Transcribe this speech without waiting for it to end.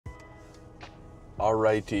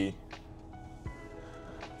Alrighty.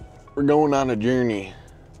 We're going on a journey.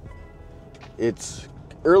 It's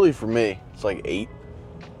early for me. It's like 8,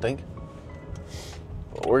 I think.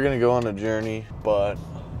 But we're gonna go on a journey, but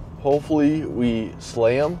hopefully we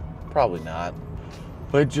slay them. Probably not.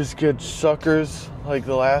 Might just get suckers like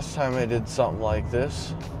the last time I did something like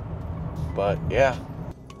this. But yeah.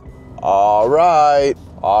 Alrighty.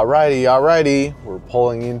 We're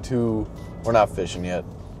pulling into, we're not fishing yet.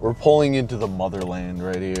 We're pulling into the motherland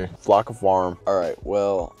right here. Flock of farm. All right,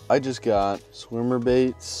 well, I just got swimmer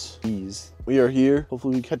baits. These. We are here.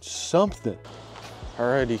 Hopefully we catch something.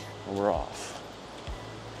 Alrighty, we're off.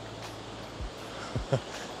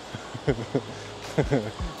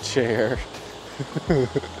 Chair.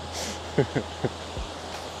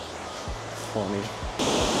 Funny.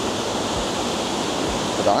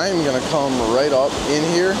 But I am gonna come right up in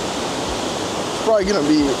here. It's probably gonna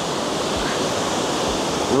be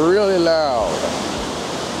really loud.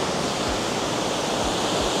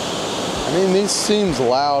 I mean, this seems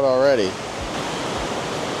loud already.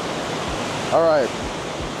 All right.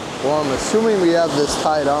 Well, I'm assuming we have this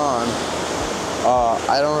tied on.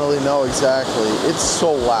 I don't really know exactly. It's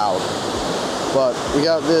so loud. But we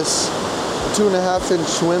got this 2.5-inch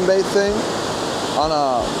swim bait thing on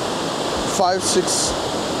a 5/6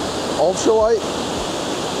 ultralight.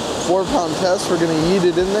 4-pound test. We're gonna yeet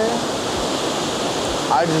it in there.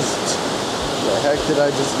 What the heck did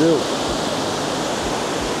I just do?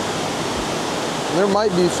 There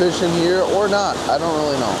might be fish in here or not. I don't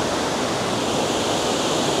really know.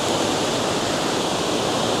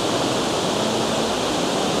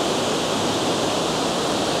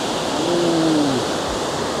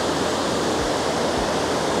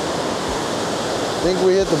 I think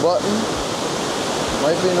we hit the button.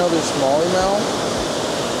 Might be another smallmouth.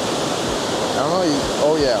 I don't know.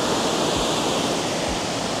 Oh yeah.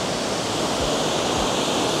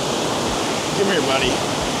 Come here, buddy.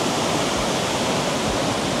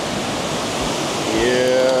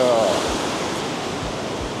 Yeah.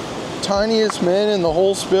 Tiniest man in the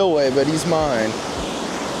whole spillway, but he's mine.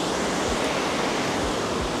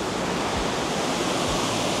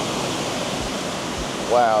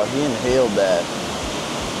 Wow, he inhaled that.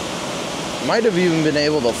 Might have even been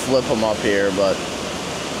able to flip him up here, but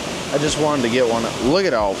I just wanted to get one. Look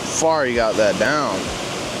at how far he got that down.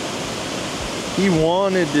 He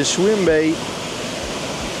wanted the swim bait.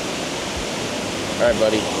 All right,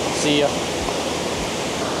 buddy. See ya.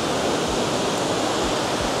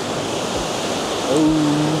 Oh,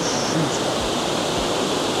 shoot.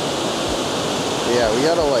 Yeah, we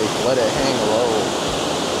gotta like let it hang low.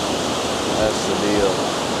 That's the deal.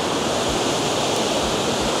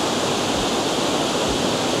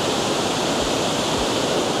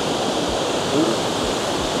 Ooh.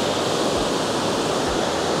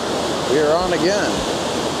 We are on again.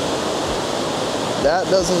 That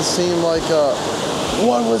doesn't seem like a...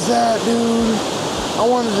 What was that, dude? I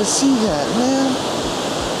wanted to see that, man.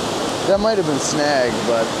 That might have been snagged,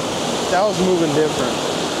 but that was moving different.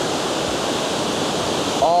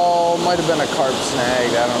 Oh, might have been a carp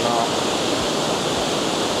snagged. I don't know.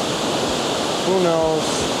 Who knows?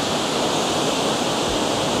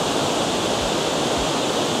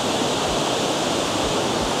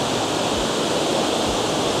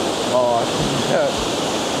 Oh, I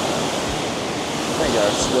think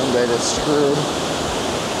our swim bait is screwed.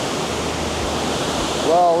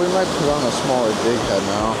 Well, we might put on a smaller jig head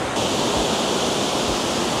now.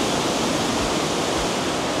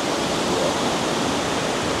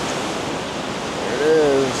 There it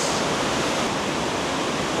is.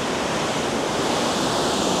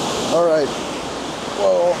 All right.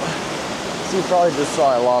 Well, so you probably just saw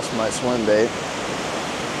I lost my swim bait.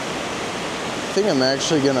 I think I'm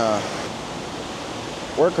actually gonna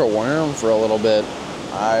work a worm for a little bit.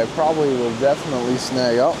 I probably will definitely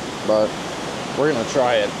snag up, but we're gonna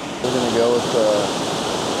try it. We're gonna go with the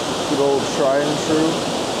good old tried and true.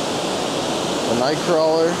 The night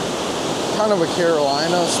crawler. Kind of a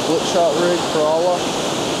Carolina split shot rig crawler-ish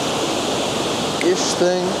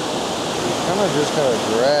thing. You kind of just gotta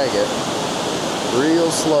drag it real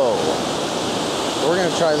slow. We're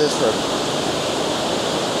gonna try this for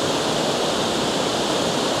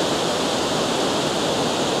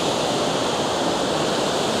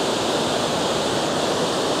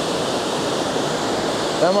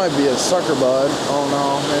that might be a sucker bud. Oh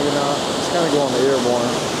no, maybe not. It's kind of going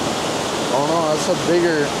airborne. Oh no, that's a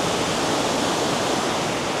bigger...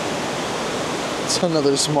 It's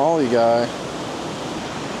another smallie guy.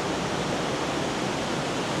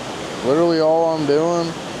 Literally all I'm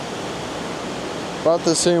doing, about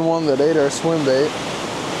the same one that ate our swim bait.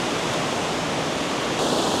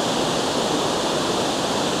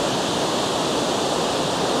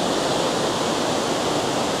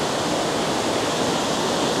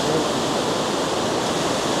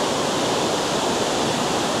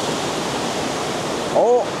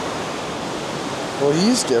 Well,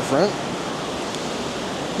 he's different.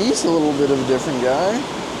 He's a little bit of a different guy.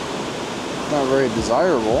 Not very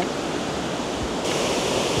desirable.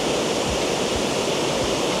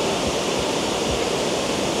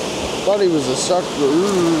 Thought he was a sucker.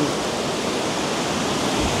 Ooh.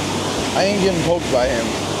 I ain't getting poked by him.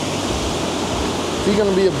 If he's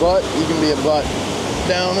gonna be a butt, he can be a butt.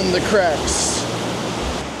 Down in the cracks.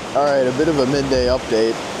 Alright, a bit of a midday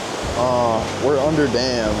update. We're under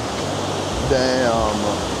dam.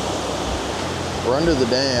 We're under the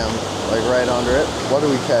dam, like right under it. What do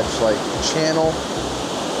we catch? Like channel?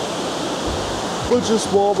 Bunch of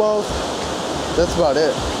smallmouth. That's about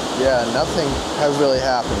it. Yeah, nothing has really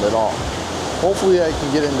happened at all. Hopefully I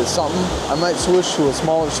can get into something. I might switch to a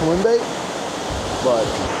smaller swim bait, but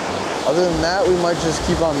other than that, we might just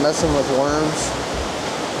keep on messing with worms.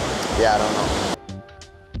 Yeah, I don't know.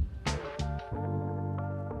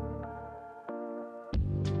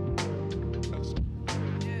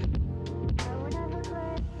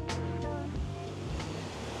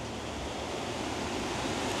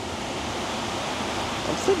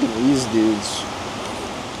 I'm thinking these dudes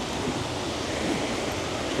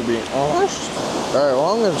should be honest. Alright,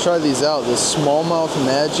 well, I'm going to try these out. This Smallmouth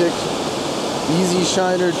Magic Easy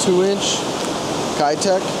Shiner 2-inch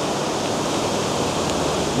Kitech.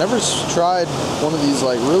 Never tried one of these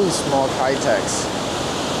like really small Kitechs,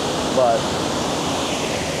 but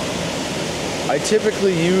I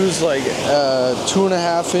typically use like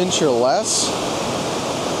 2.5 inch or less.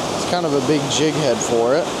 It's kind of a big jig head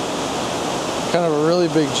for it. Kind of a really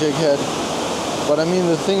big jig head. But I mean,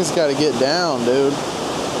 the thing's got to get down, dude.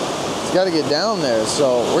 It's got to get down there.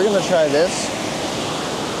 So we're going to try this.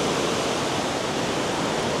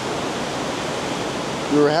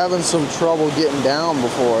 We were having some trouble getting down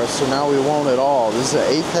before, so now we won't at all. This is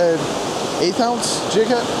an 1/8 ounce jig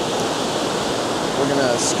head. We're going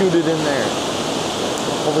to scoot it in there.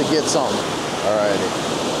 Hopefully get something. Alrighty.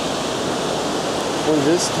 For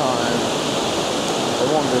this time, I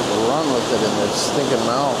won't just run with it in their stinking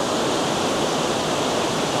mouth.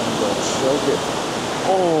 I'm going to choke it.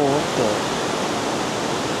 Oh, what the?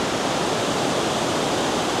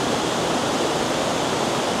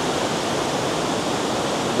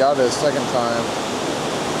 Got it a second time.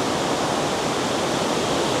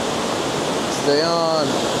 Stay on.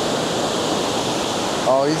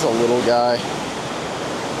 Oh, he's a little guy.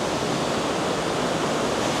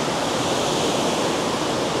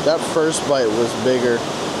 That first bite was bigger.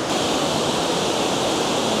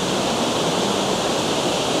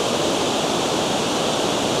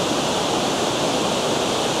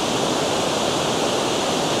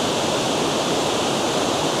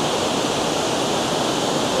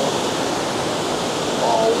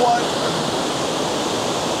 What?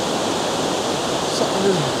 Something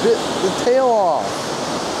just bit the tail off.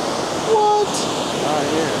 What? Not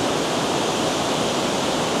here.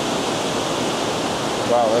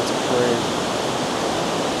 Wow, that's crazy.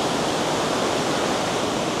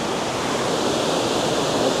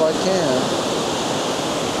 If I can.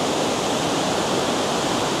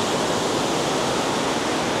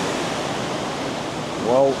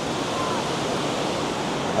 Well,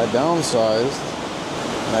 I downsized.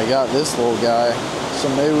 And I got this little guy, so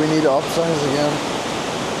maybe we need to upsize again.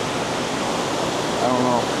 I don't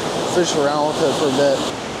know. Fish around with it for a bit.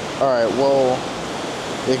 Alright, well,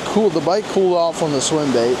 the bite cooled off on the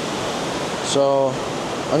swim bait. So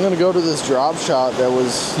I'm gonna go to this drop shot that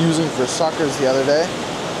was using for suckers the other day.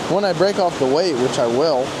 When I break off the weight, which I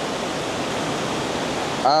will,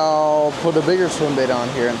 I'll put a bigger swim bait on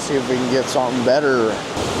here and see if we can get something better.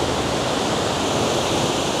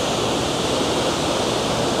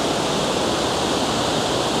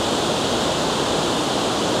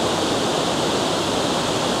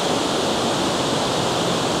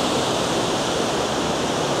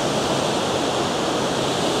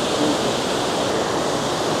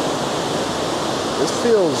 This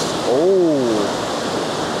feels,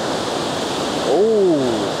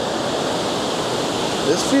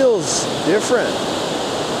 this feels different.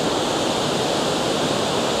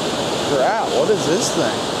 Crap, what is this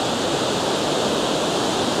thing?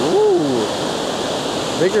 Ooh,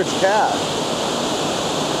 bigger cat.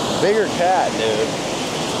 Bigger cat, dude.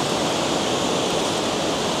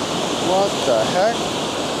 What the heck?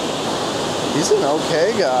 He's an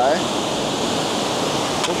okay guy.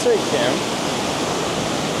 We'll take him.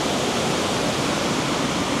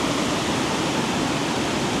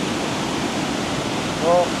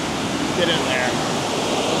 Well, get in there.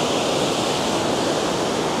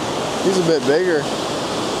 He's a bit bigger.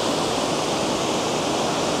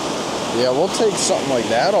 Yeah, we'll take something like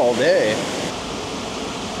that all day.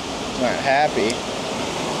 Not happy.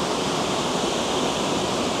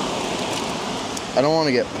 I don't want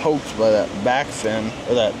to get poked by that back fin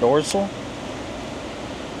or that dorsal.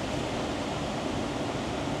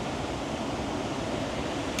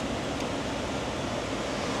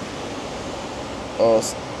 Oh,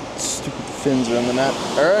 stupid fins are in the net.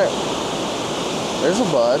 All right, there's a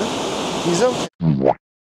bud. He's okay.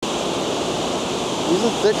 He's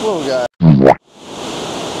a thick little guy.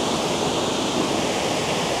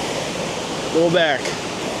 Go back.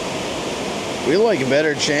 We like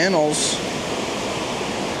better channels.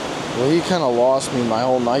 Well, he kind of lost me my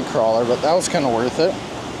whole night crawler, but that was kind of worth it.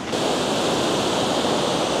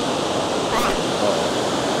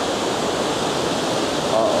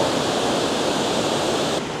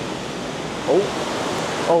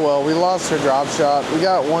 Oh well, we lost our drop shot. We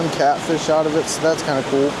got one catfish out of it, so that's kind of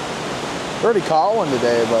cool. We already caught one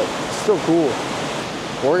today, but it's still cool.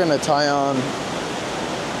 We're gonna tie on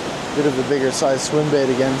a bit of the bigger size swim bait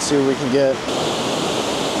again, see what we can get.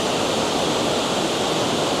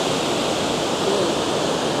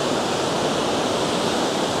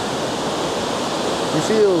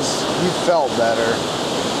 He felt better.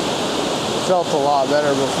 Felt a lot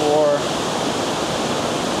better before.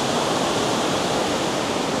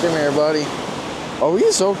 Come here, buddy. Oh,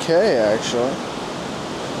 he's okay, actually.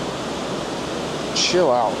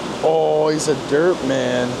 Chill out. Oh, he's a derp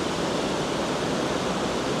man.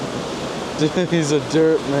 He's a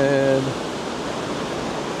derp man.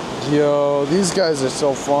 Yo, these guys are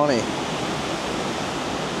so funny.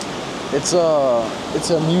 It's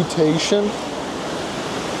a mutation.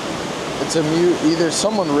 It's a either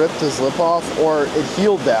someone ripped his lip off or it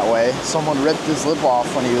healed that way. Someone ripped his lip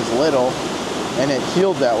off when he was little and it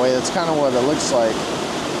healed that way. That's kind of what it looks like.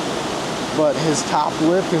 But his top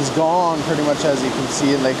lip is gone pretty much, as you can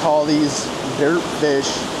see, and they call these dirt fish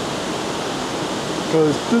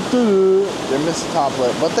because they're missing top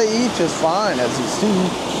lip, but they eat just fine, as you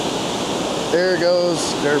see. There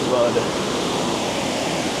goes dirt bud.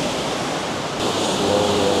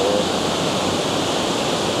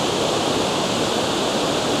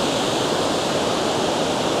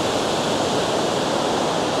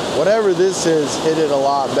 Whatever this is, hit it a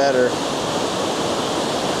lot better.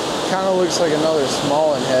 Kind of looks like another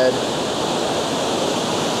smalling head.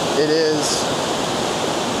 It is,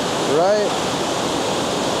 right?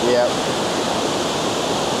 Yep.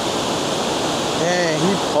 Dang,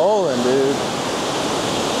 he's pulling, dude.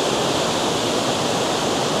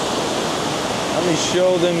 Let me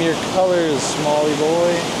show them your colors, Smalley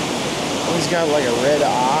boy. Oh, he's got like a red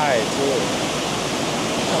eye, too.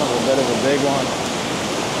 Kind of a bit of a big one.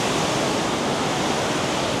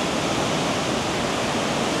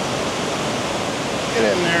 Get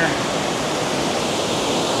in there.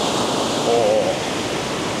 Oh,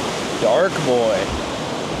 dark boy.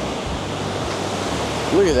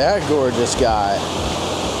 Look at that gorgeous guy.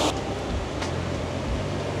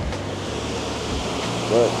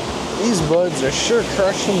 But these buds are sure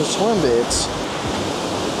crushing the swim baits.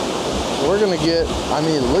 We're gonna get, I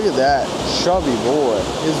mean, look at that chubby boy.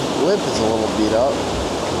 His lip is a little beat up.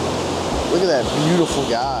 Look at that beautiful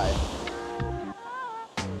guy.